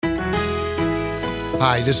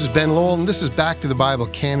Hi, this is Ben Lowell, and this is Back to the Bible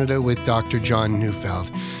Canada with Dr. John Neufeld.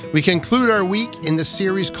 We conclude our week in the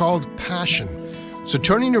series called Passion. So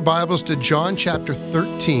turning your Bibles to John chapter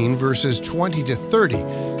 13, verses 20 to 30,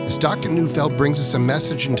 as Dr. Neufeld brings us a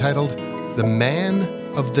message entitled, The Man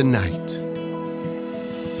of the Night.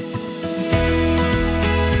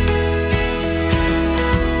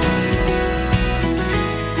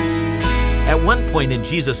 At one point in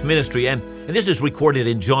Jesus' ministry, and this is recorded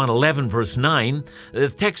in John 11, verse 9, the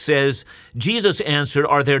text says, Jesus answered,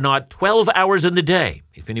 "Are there not 12 hours in the day?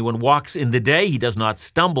 If anyone walks in the day, he does not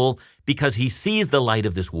stumble because he sees the light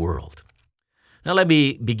of this world." Now let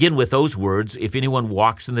me begin with those words, if anyone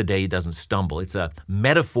walks in the day, he doesn't stumble. It's a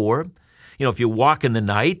metaphor. If you walk in the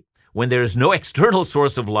night, when there's no external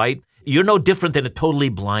source of light, you're no different than a totally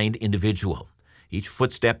blind individual. Each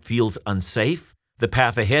footstep feels unsafe. The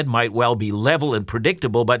path ahead might well be level and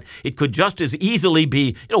predictable, but it could just as easily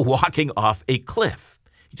be, walking off a cliff.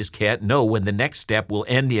 You just can't know when the next step will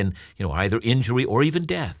end in, either injury or even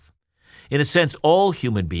death. In a sense, all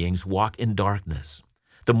human beings walk in darkness.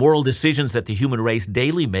 The moral decisions that the human race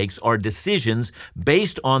daily makes are decisions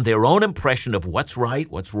based on their own impression of what's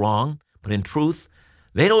right, what's wrong, but in truth,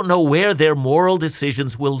 they don't know where their moral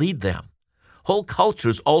decisions will lead them. Whole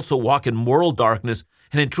cultures also walk in moral darkness.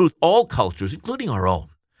 And in truth, all cultures, including our own,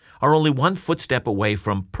 are only one footstep away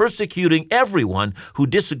from persecuting everyone who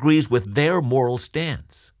disagrees with their moral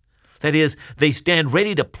stance. That is, they stand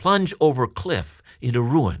ready to plunge over a cliff into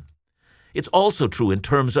ruin. It's also true in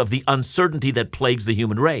terms of the uncertainty that plagues the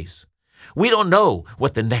human race. We don't know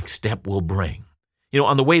what the next step will bring.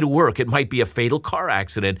 On the way to work, it might be a fatal car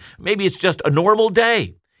accident. Maybe it's just a normal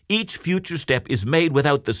day. Each future step is made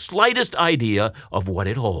without the slightest idea of what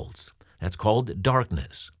it holds. That's called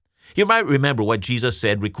darkness. You might remember what Jesus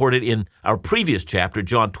said, recorded in our previous chapter,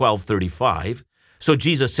 John 12:35. So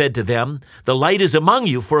Jesus said to them, "The light is among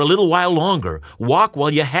you for a little while longer. Walk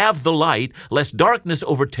while you have the light, lest darkness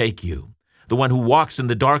overtake you. The one who walks in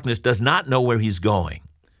the darkness does not know where he's going."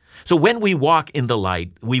 So when we walk in the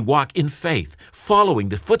light, we walk in faith, following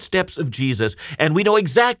the footsteps of Jesus, and we know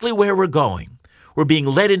exactly where we're going. We're being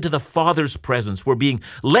led into the Father's presence. We're being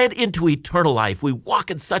led into eternal life. We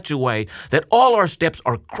walk in such a way that all our steps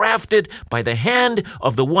are crafted by the hand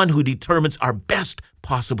of the one who determines our best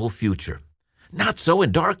possible future. Not so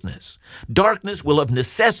in darkness. Darkness will of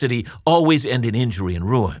necessity always end in injury and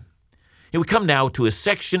ruin. And we come now to a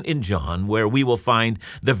section in John where we will find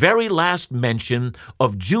the very last mention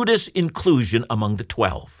of Judas' inclusion among the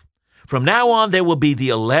 12. From now on, there will be the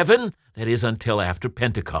 11, that is until after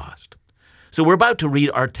Pentecost. So we're about to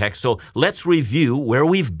read our text, so let's review where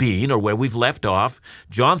we've been or where we've left off.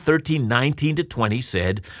 John 13:19 to 20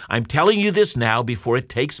 said, "I'm telling you this now before it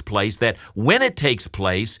takes place, that when it takes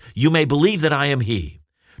place, you may believe that I am he.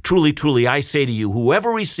 Truly, truly, I say to you, whoever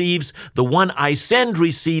receives the one I send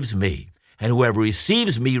receives me, and whoever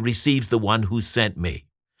receives me receives the one who sent me."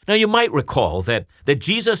 Now you might recall that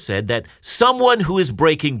Jesus said that someone who is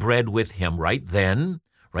breaking bread with him right then,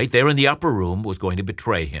 right there in the upper room, was going to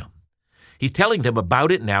betray him. He's telling them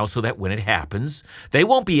about it now so that when it happens, they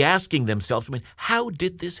won't be asking themselves, how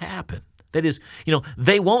did this happen? That is,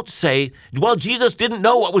 they won't say, well, Jesus didn't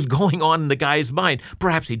know what was going on in the guy's mind.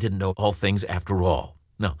 Perhaps he didn't know all things after all.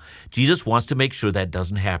 No, Jesus wants to make sure that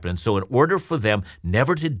doesn't happen. And so in order for them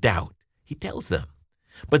never to doubt, he tells them.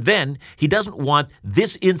 But then he doesn't want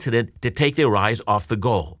this incident to take their eyes off the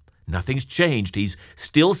goal. Nothing's changed. He's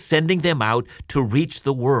still sending them out to reach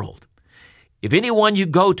the world. If anyone you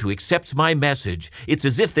go to accepts my message, it's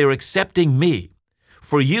as if they're accepting me.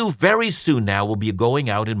 For you very soon now will be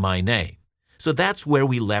going out in my name. So that's where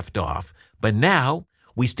we left off. But now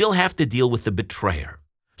we still have to deal with the betrayer.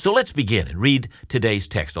 So let's begin and read today's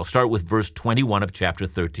text. I'll start with verse 21 of chapter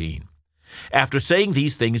 13. After saying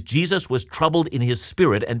these things, Jesus was troubled in his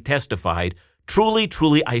spirit and testified, "Truly,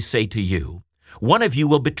 truly, I say to you, one of you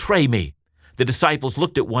will betray me." The disciples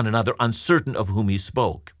looked at one another, uncertain of whom he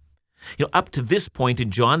spoke. Up to this point in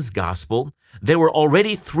John's gospel, there were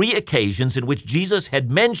already 3 occasions in which Jesus had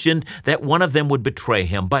mentioned that one of them would betray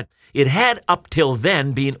him, but it had up till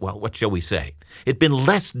then been, what shall we say? It'd been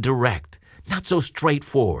less direct, not so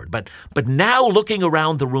straightforward. But now looking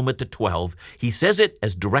around the room at the 12, he says it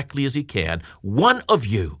as directly as he can, one of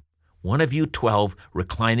you 12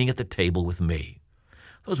 reclining at the table with me.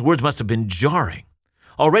 Those words must have been jarring.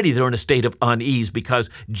 Already they're in a state of unease because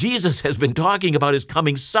Jesus has been talking about his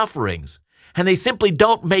coming sufferings, and they simply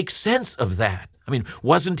don't make sense of that.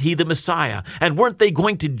 Wasn't he the Messiah? And weren't they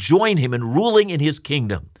going to join him in ruling in his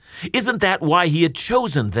kingdom? Isn't that why he had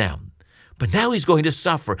chosen them? But now he's going to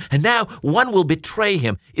suffer, and now one will betray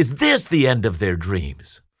him. Is this the end of their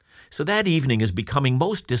dreams? So that evening is becoming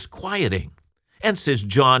most disquieting. And says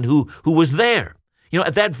John, who was there.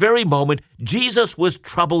 At that very moment, Jesus was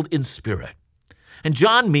troubled in spirit. And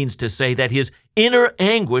John means to say that his inner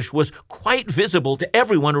anguish was quite visible to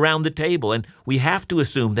everyone around the table. And we have to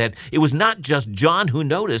assume that it was not just John who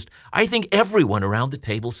noticed. I think everyone around the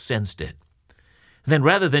table sensed it. And then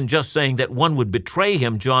rather than just saying that one would betray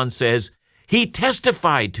him, John says, he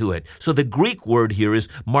testified to it. So the Greek word here is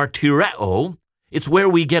martyreo. It's where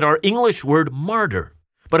we get our English word martyr.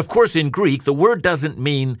 But of course, in Greek, the word doesn't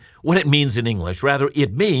mean what it means in English. Rather,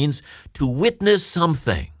 it means to witness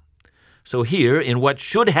something. So here, in what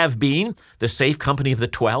should have been the safe company of the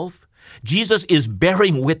 12, Jesus is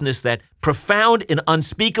bearing witness that profound and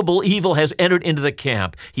unspeakable evil has entered into the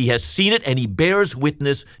camp. He has seen it, and he bears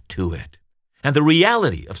witness to it. And the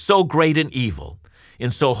reality of so great an evil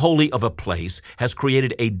in so holy of a place has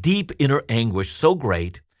created a deep inner anguish so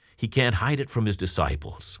great he can't hide it from his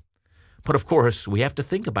disciples. But of course, we have to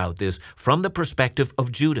think about this from the perspective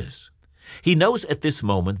of Judas. He knows at this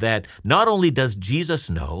moment that not only does Jesus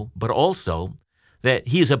know, but also that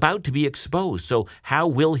he is about to be exposed. So how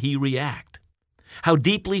will he react? How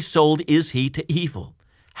deeply sold is he to evil?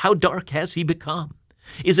 How dark has he become?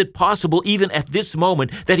 Is it possible even at this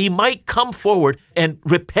moment that he might come forward and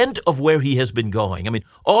repent of where he has been going?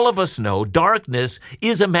 All of us know darkness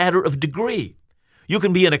is a matter of degree. You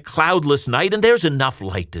can be in a cloudless night and there's enough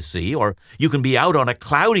light to see, or you can be out on a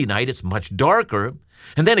cloudy night, it's much darker.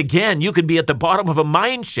 And then again, you can be at the bottom of a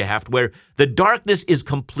mine shaft where the darkness is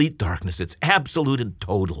complete darkness. It's absolute and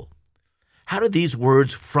total. How do these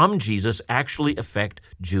words from Jesus actually affect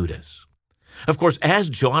Judas? Of course, as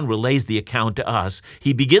John relays the account to us,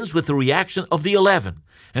 he begins with the reaction of the 11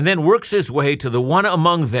 and then works his way to the one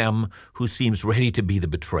among them who seems ready to be the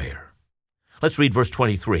betrayer. Let's read verse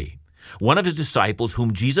 23. One of his disciples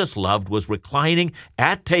whom Jesus loved was reclining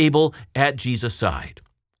at table at Jesus' side.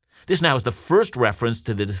 This now is the first reference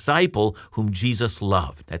to the disciple whom Jesus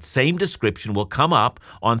loved. That same description will come up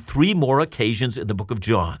on 3 more occasions in the book of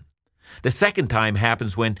John. The second time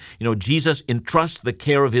happens when, Jesus entrusts the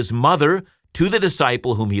care of his mother to the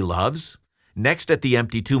disciple whom he loves, next at the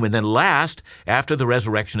empty tomb, and then last after the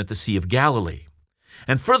resurrection at the Sea of Galilee.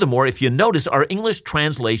 And furthermore, if you notice, our English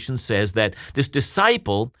translation says that this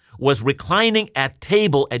disciple was reclining at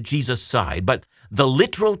table at Jesus' side, but the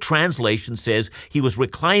literal translation says he was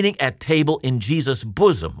reclining at table in Jesus'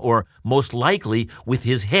 bosom, or most likely with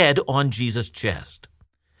his head on Jesus' chest.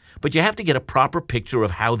 But you have to get a proper picture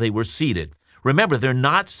of how they were seated. Remember, they're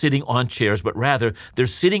not sitting on chairs, but rather they're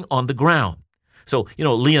sitting on the ground. So,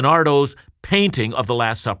 Leonardo's painting of the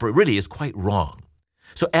Last Supper really is quite wrong.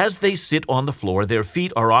 So as they sit on the floor, their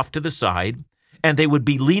feet are off to the side, and they would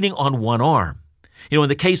be leaning on one arm. In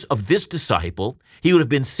the case of this disciple, he would have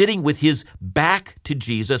been sitting with his back to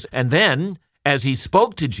Jesus, and then, as he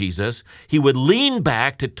spoke to Jesus, he would lean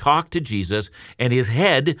back to talk to Jesus, and his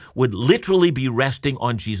head would literally be resting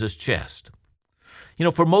on Jesus' chest.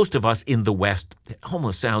 For most of us in the West, it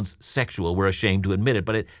almost sounds sexual. We're ashamed to admit it,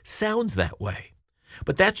 but it sounds that way.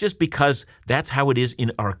 But that's just because that's how it is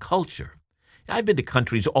in our culture. I've been to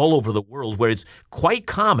countries all over the world where it's quite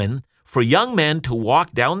common for young men to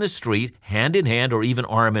walk down the street hand in hand or even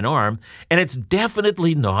arm in arm, and it's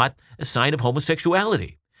definitely not a sign of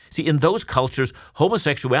homosexuality. See, in those cultures,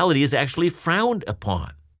 homosexuality is actually frowned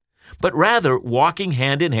upon. But rather, walking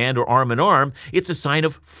hand in hand or arm in arm, it's a sign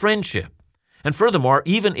of friendship. And furthermore,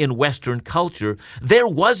 even in Western culture, there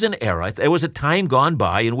was an era, there was a time gone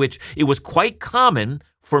by in which it was quite common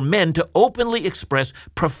for men to openly express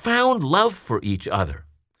profound love for each other.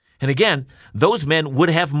 And again, those men would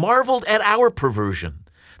have marveled at our perversion,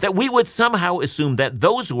 that we would somehow assume that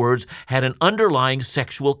those words had an underlying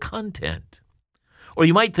sexual content. Or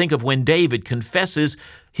you might think of when David confesses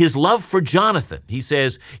his love for Jonathan. He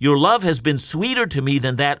says, "Your love has been sweeter to me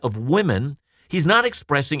than that of women." He's not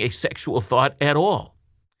expressing a sexual thought at all.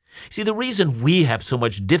 See, the reason we have so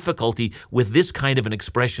much difficulty with this kind of an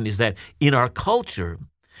expression is that in our culture,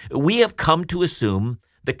 we have come to assume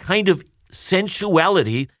the kind of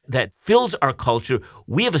sensuality that fills our culture,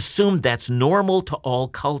 we have assumed that's normal to all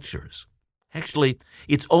cultures. Actually,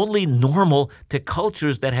 it's only normal to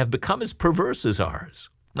cultures that have become as perverse as ours.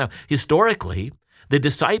 Now, historically, the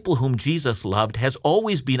disciple whom Jesus loved has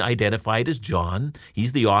always been identified as John.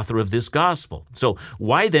 He's the author of this gospel. So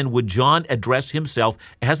why then would John address himself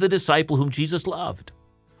as the disciple whom Jesus loved?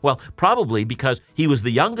 Well, probably because he was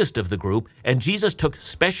the youngest of the group, and Jesus took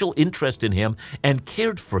special interest in him and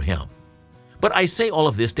cared for him. But I say all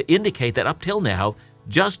of this to indicate that up till now,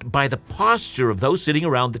 just by the posture of those sitting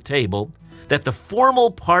around the table, that the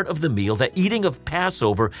formal part of the meal, that eating of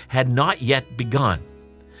Passover, had not yet begun.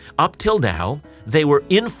 Up till now, they were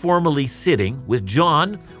informally sitting with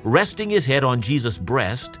John resting his head on Jesus'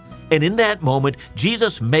 breast, and in that moment,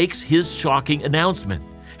 Jesus makes his shocking announcement,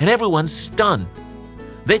 and everyone's stunned.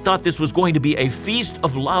 They thought this was going to be a feast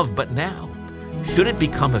of love, but now, should it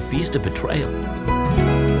become a feast of betrayal?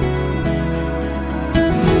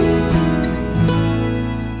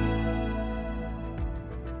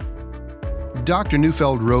 Dr.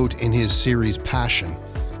 Neufeld wrote in his series Passion,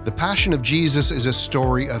 "The Passion of Jesus is a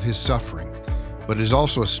story of his suffering, but it is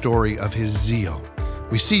also a story of his zeal.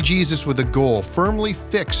 We see Jesus with a goal firmly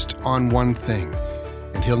fixed on one thing,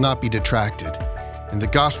 and he'll not be detracted. In the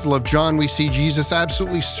Gospel of John, we see Jesus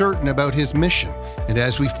absolutely certain about his mission, and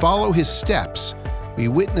as we follow his steps, we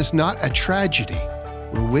witness not a tragedy,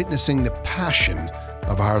 we're witnessing the passion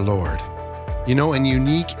of our Lord." You know, in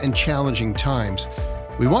unique and challenging times,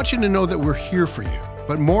 we want you to know that we're here for you,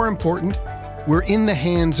 but more important, we're in the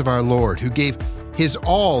hands of our Lord, who gave his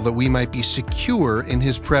all that we might be secure in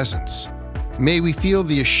his presence. May we feel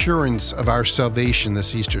the assurance of our salvation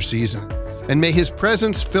this Easter season, and may his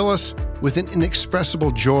presence fill us with an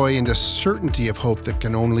inexpressible joy and a certainty of hope that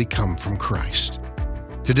can only come from Christ.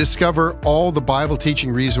 To discover all the Bible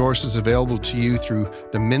teaching resources available to you through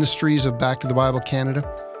the ministries of Back to the Bible Canada,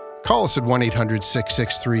 call us at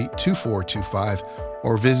 1-800-663-2425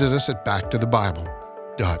 or visit us at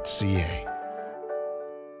backtothebible.ca.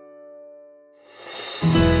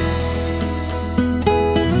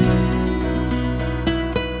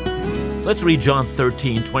 Let's read John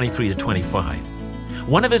 13, 23 to 25.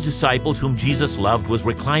 One of his disciples whom Jesus loved was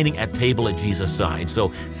reclining at table at Jesus' side.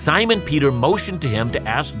 So Simon Peter motioned to him to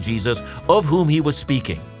ask Jesus of whom he was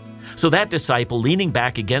speaking. So that disciple, leaning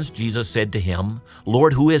back against Jesus, said to him,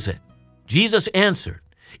 "Lord, who is it?" Jesus answered,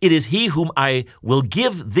 "It is he whom I will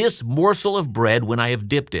give this morsel of bread when I have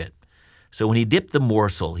dipped it." So when he dipped the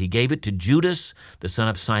morsel, he gave it to Judas, the son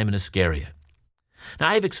of Simon Iscariot. Now,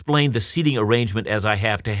 I've explained the seating arrangement as I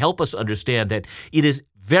have to help us understand that it is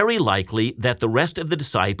very likely that the rest of the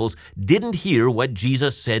disciples didn't hear what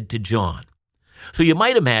Jesus said to John. So you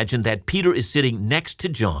might imagine that Peter is sitting next to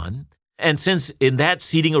John, and since in that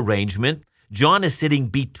seating arrangement, John is sitting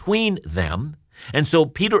between them, and so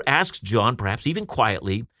Peter asks John, perhaps even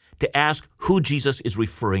quietly, to ask who Jesus is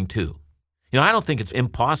referring to. You know, I don't think it's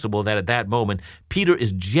impossible that at that moment, Peter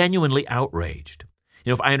is genuinely outraged. You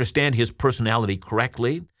know, if I understand his personality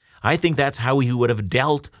correctly, I think that's how he would have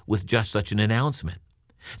dealt with just such an announcement.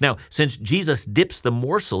 Now, since Jesus dips the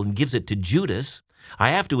morsel and gives it to Judas, I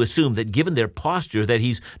have to assume that given their posture that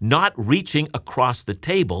he's not reaching across the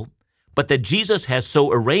table, but that Jesus has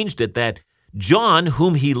so arranged it that John,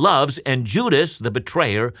 whom he loves, and Judas, the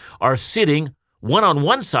betrayer, are sitting one on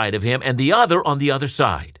one side of him and the other on the other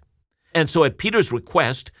side. And so at Peter's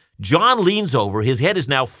request, John leans over, his head is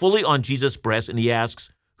now fully on Jesus' breast, and he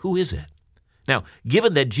asks, "Who is it?" Now,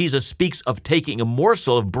 given that Jesus speaks of taking a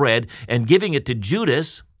morsel of bread and giving it to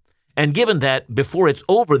Judas, and given that before it's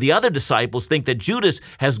over, the other disciples think that Judas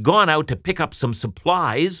has gone out to pick up some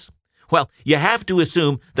supplies, well, you have to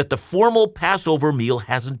assume that the formal Passover meal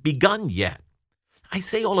hasn't begun yet. I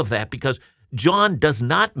say all of that because John does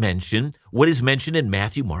not mention what is mentioned in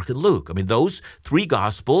Matthew, Mark, and Luke. I mean, those three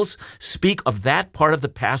Gospels speak of that part of the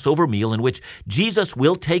Passover meal in which Jesus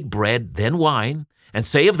will take bread, then wine, and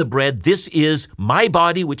say of the bread, "This is my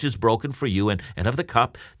body which is broken for you," and of the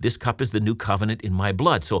cup, "This cup is the new covenant in my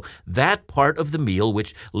blood." So that part of the meal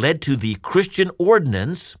which led to the Christian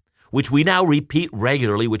ordinance, which we now repeat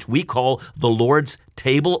regularly, which we call the Lord's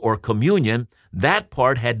table or communion, that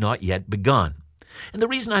part had not yet begun. And the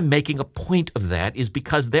reason I'm making a point of that is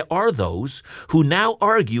because there are those who now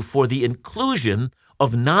argue for the inclusion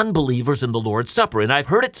of non-believers in the Lord's Supper. And I've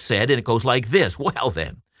heard it said, and it goes like this: well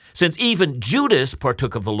then, since even Judas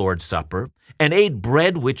partook of the Lord's Supper and ate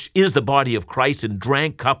bread which is the body of Christ and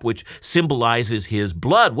drank cup which symbolizes his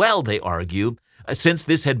blood, well, they argue, since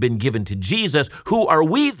this had been given to Jesus, who are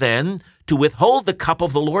we then to withhold the cup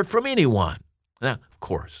of the Lord from anyone? Now, of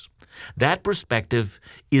course, that perspective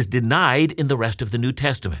is denied in the rest of the New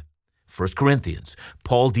Testament. 1 Corinthians,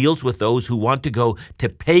 Paul deals with those who want to go to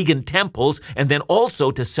pagan temples and then also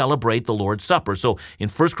to celebrate the Lord's Supper. So in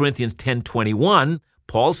 1 Corinthians 10:21,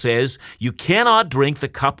 Paul says, "You cannot drink the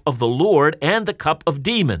cup of the Lord and the cup of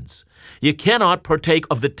demons. You cannot partake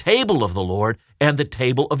of the table of the Lord and the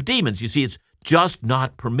table of demons." You see, it's just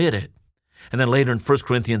not permitted. And then later in 1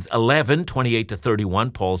 Corinthians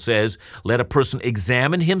 11:28-31, Paul says, "Let a person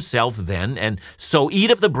examine himself then, and so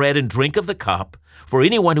eat of the bread and drink of the cup. For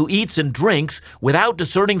anyone who eats and drinks without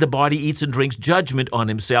discerning the body eats and drinks judgment on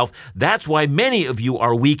himself. That's why many of you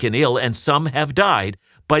are weak and ill, and some have died.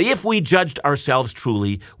 But if we judged ourselves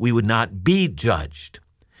truly, we would not be judged."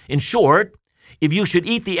 In short, if you should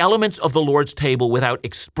eat the elements of the Lord's table without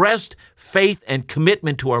expressed faith and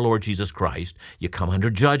commitment to our Lord Jesus Christ, you come under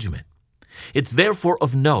judgment. It's therefore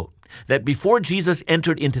of note that before Jesus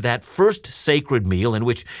entered into that first sacred meal in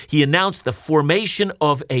which he announced the formation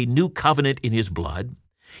of a new covenant in his blood,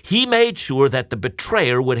 he made sure that the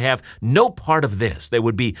betrayer would have no part of this. There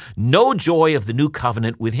would be no joy of the new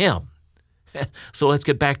covenant with him. So let's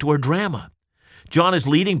get back to our drama. John is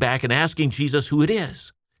leading back and asking Jesus who it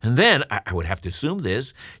is. And then, I would have to assume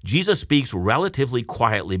this, Jesus speaks relatively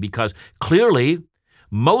quietly because clearly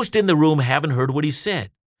most in the room haven't heard what he said.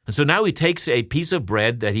 And so now he takes a piece of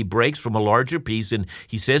bread that he breaks from a larger piece and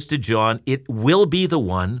he says to John, "It will be the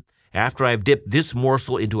one after I've dipped this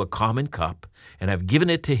morsel into a common cup and I've given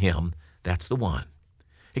it to him, that's the one."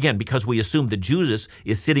 Again, because we assume that Judas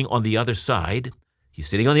is sitting on the other side, he's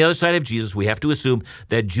sitting on the other side of Jesus, we have to assume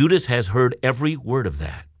that Judas has heard every word of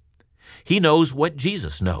that. He knows what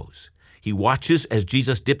Jesus knows. He watches as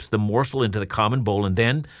Jesus dips the morsel into the common bowl and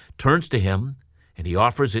then turns to him and he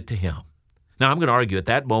offers it to him. Now, I'm going to argue at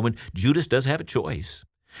that moment, Judas does have a choice.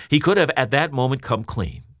 He could have at that moment come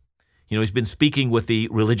clean. He's been speaking with the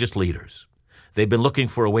religious leaders. They've been looking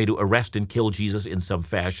for a way to arrest and kill Jesus in some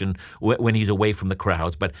fashion when he's away from the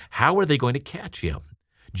crowds. But how are they going to catch him?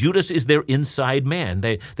 Judas is their inside man.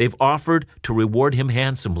 They've offered to reward him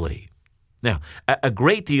handsomely. Now, a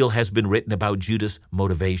great deal has been written about Judas'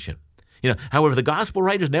 motivation. However, the gospel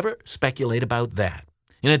writers never speculate about that.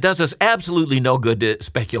 And it does us absolutely no good to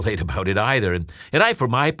speculate about it either. And I, for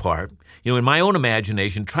my part, in my own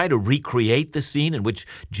imagination, try to recreate the scene in which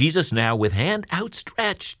Jesus now, with hand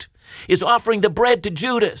outstretched, is offering the bread to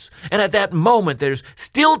Judas. And at that moment, there's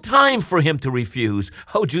still time for him to refuse.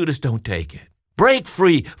 Oh, Judas, don't take it. Break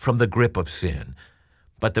free from the grip of sin.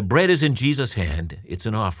 But the bread is in Jesus' hand. It's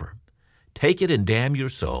an offer. Take it and damn your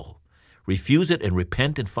soul. Refuse it and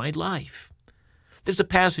repent and find life. There's a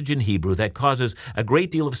passage in Hebrew that causes a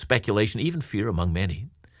great deal of speculation, even fear among many.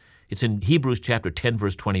 It's in Hebrews chapter 10,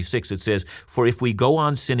 verse 26. It says, "For if we go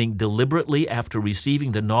on sinning deliberately after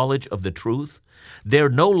receiving the knowledge of the truth, there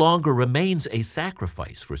no longer remains a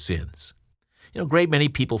sacrifice for sins." A great many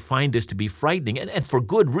people find this to be frightening, and for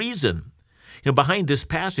good reason. Behind this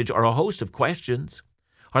passage are a host of questions.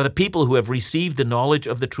 Are the people who have received the knowledge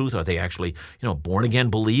of the truth, are they actually, born-again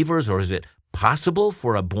believers, or is it possible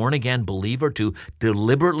for a born-again believer to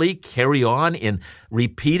deliberately carry on in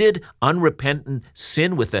repeated, unrepentant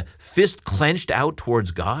sin with a fist clenched out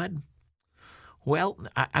towards God? Well,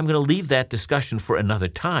 I'm going to leave that discussion for another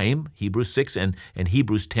time. Hebrews 6 and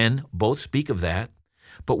Hebrews 10 both speak of that.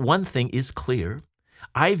 But one thing is clear.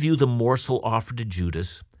 I view the morsel offered to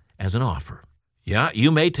Judas as an offer. Yeah,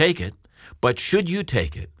 you may take it. But should you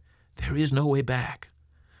take it, there is no way back.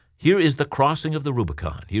 Here is the crossing of the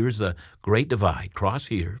Rubicon. Here is the great divide. Cross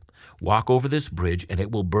here, walk over this bridge, and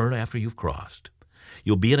it will burn after you've crossed.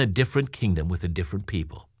 You'll be in a different kingdom with a different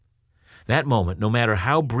people. That moment, no matter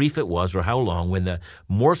how brief it was or how long, when the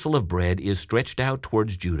morsel of bread is stretched out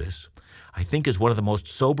towards Judas, I think is one of the most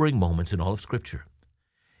sobering moments in all of Scripture.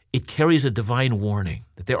 It carries a divine warning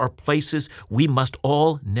that there are places we must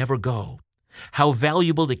all never go. How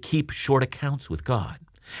valuable to keep short accounts with God.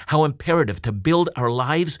 How imperative to build our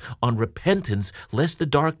lives on repentance lest the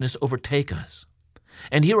darkness overtake us.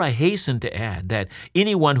 And here I hasten to add that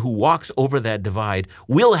anyone who walks over that divide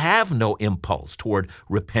will have no impulse toward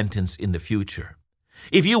repentance in the future.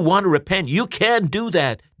 If you want to repent, you can do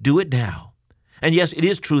that. Do it now. And yes, it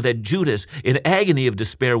is true that Judas, in agony of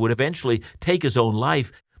despair, would eventually take his own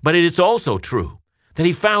life, but it is also true that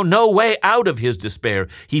he found no way out of his despair.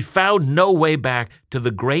 He found no way back to the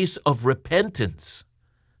grace of repentance.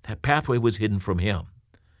 That pathway was hidden from him.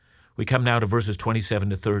 We come now to verses 27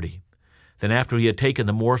 to 30. Then after he had taken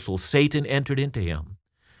the morsel, Satan entered into him.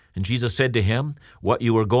 And Jesus said to him, "What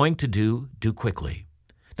you are going to do, do quickly."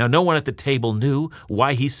 Now no one at the table knew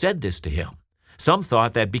why he said this to him. Some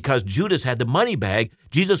thought that because Judas had the money bag,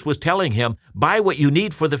 Jesus was telling him, buy what you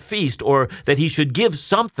need for the feast, or that he should give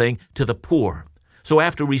something to the poor. So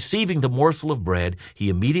after receiving the morsel of bread, he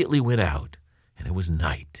immediately went out, and it was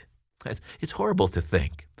night. It's horrible to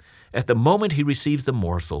think. At the moment he receives the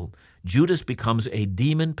morsel, Judas becomes a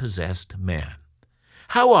demon-possessed man.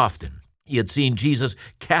 How often he had seen Jesus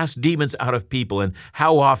cast demons out of people, and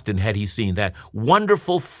how often had he seen that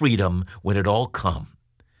wonderful freedom when it all come.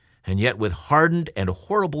 And yet with hardened and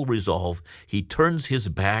horrible resolve, he turns his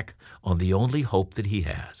back on the only hope that he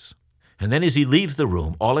has. And then as he leaves the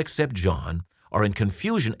room, all except John are in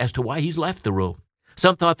confusion as to why he's left the room.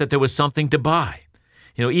 Some thought that there was something to buy.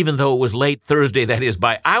 Even though it was late Thursday, that is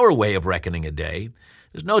by our way of reckoning a day,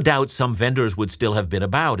 There's no doubt some vendors would still have been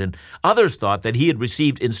about, and others thought that he had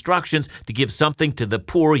received instructions to give something to the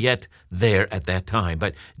poor yet there at that time.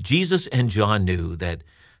 But Jesus and John knew that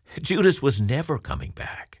Judas was never coming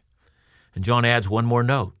back. And John adds one more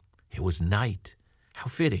note. It was night. How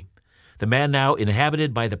fitting. The man now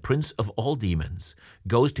inhabited by the prince of all demons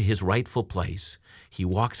goes to his rightful place. He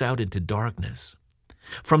walks out into darkness.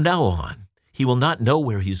 From now on, he will not know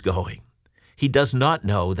where he's going. He does not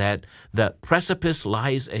know that the precipice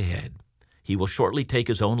lies ahead. He will shortly take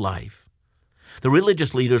his own life. The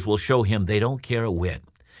religious leaders will show him they don't care a whit,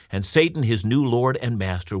 and Satan, his new Lord and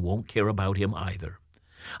Master, won't care about him either.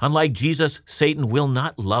 Unlike Jesus, Satan will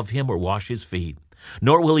not love him or wash his feet,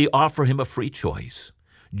 nor will he offer him a free choice.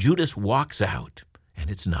 Judas walks out,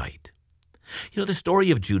 and it's night. The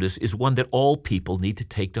story of Judas is one that all people need to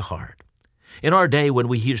take to heart. In our day, when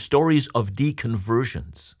we hear stories of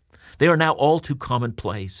deconversions, they are now all too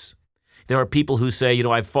commonplace. There are people who say,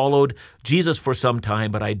 I've followed Jesus for some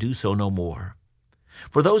time, but I do so no more.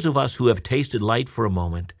 For those of us who have tasted light for a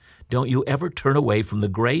moment, don't you ever turn away from the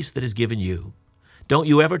grace that is given you. Don't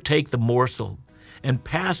you ever take the morsel and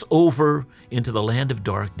pass over into the land of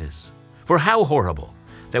darkness. For how horrible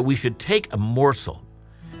that we should take a morsel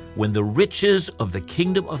when the riches of the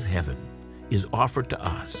kingdom of heaven is offered to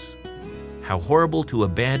us. How horrible to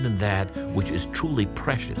abandon that which is truly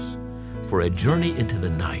precious for a journey into the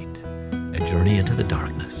night, a journey into the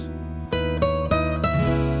darkness.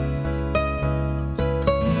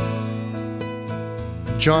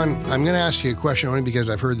 John, I'm going to ask you a question only because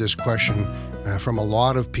I've heard this question from a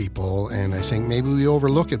lot of people, and I think maybe we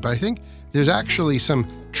overlook it, but I think there's actually some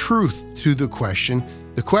truth to the question.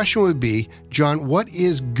 The question would be, John, what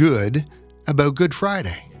is good about Good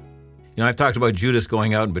Friday? I've talked about Judas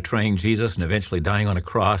going out and betraying Jesus and eventually dying on a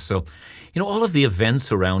cross. So, all of the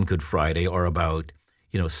events around Good Friday are about,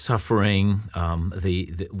 suffering.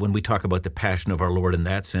 When we talk about the passion of our Lord in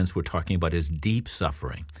that sense, we're talking about his deep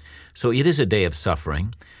suffering. So it is a day of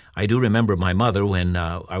suffering. I do remember my mother when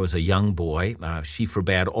I was a young boy. She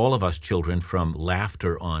forbade all of us children from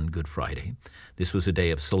laughter on Good Friday. This was a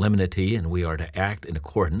day of solemnity, and we are to act in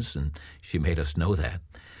accordance, and she made us know that.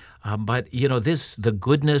 But the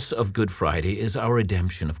goodness of Good Friday is our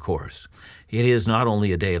redemption, of course. It is not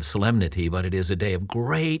only a day of solemnity, but it is a day of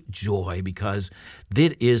great joy because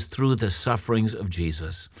it is through the sufferings of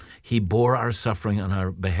Jesus. He bore our suffering on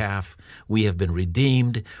our behalf. We have been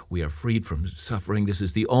redeemed. We are freed from suffering. This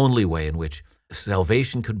is the only way in which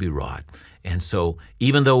salvation could be wrought. And so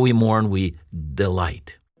even though we mourn, we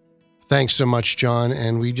delight. Thanks so much, John,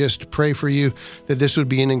 and we just pray for you that this would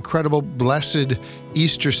be an incredible, blessed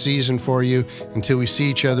Easter season for you until we see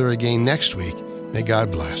each other again next week. May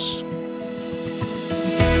God bless.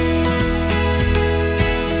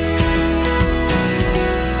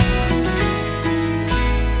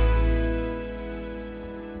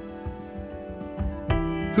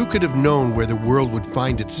 Who could have known where the world would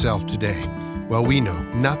find itself today? Well, we know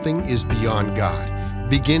nothing is beyond God,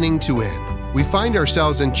 beginning to end. We find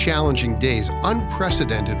ourselves in challenging days,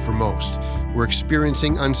 unprecedented for most. We're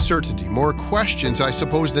experiencing uncertainty, more questions, I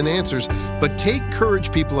suppose, than answers. But take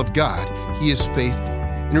courage, people of God. He is faithful.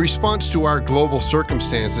 In response to our global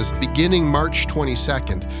circumstances, beginning March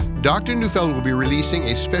 22nd, Dr. Neufeld will be releasing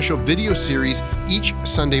a special video series each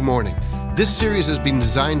Sunday morning. This series has been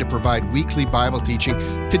designed to provide weekly Bible teaching,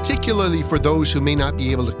 particularly for those who may not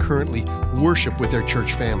be able to currently worship with their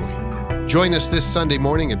church family. Join us this Sunday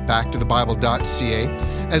morning at backtothebible.ca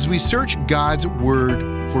as we search God's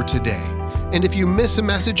Word for today. And if you miss a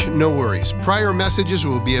message, no worries. Prior messages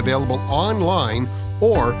will be available online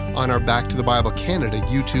or on our Back to the Bible Canada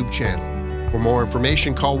YouTube channel. For more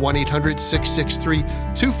information, call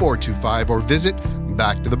 1-800-663-2425 or visit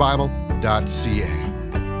backtothebible.ca.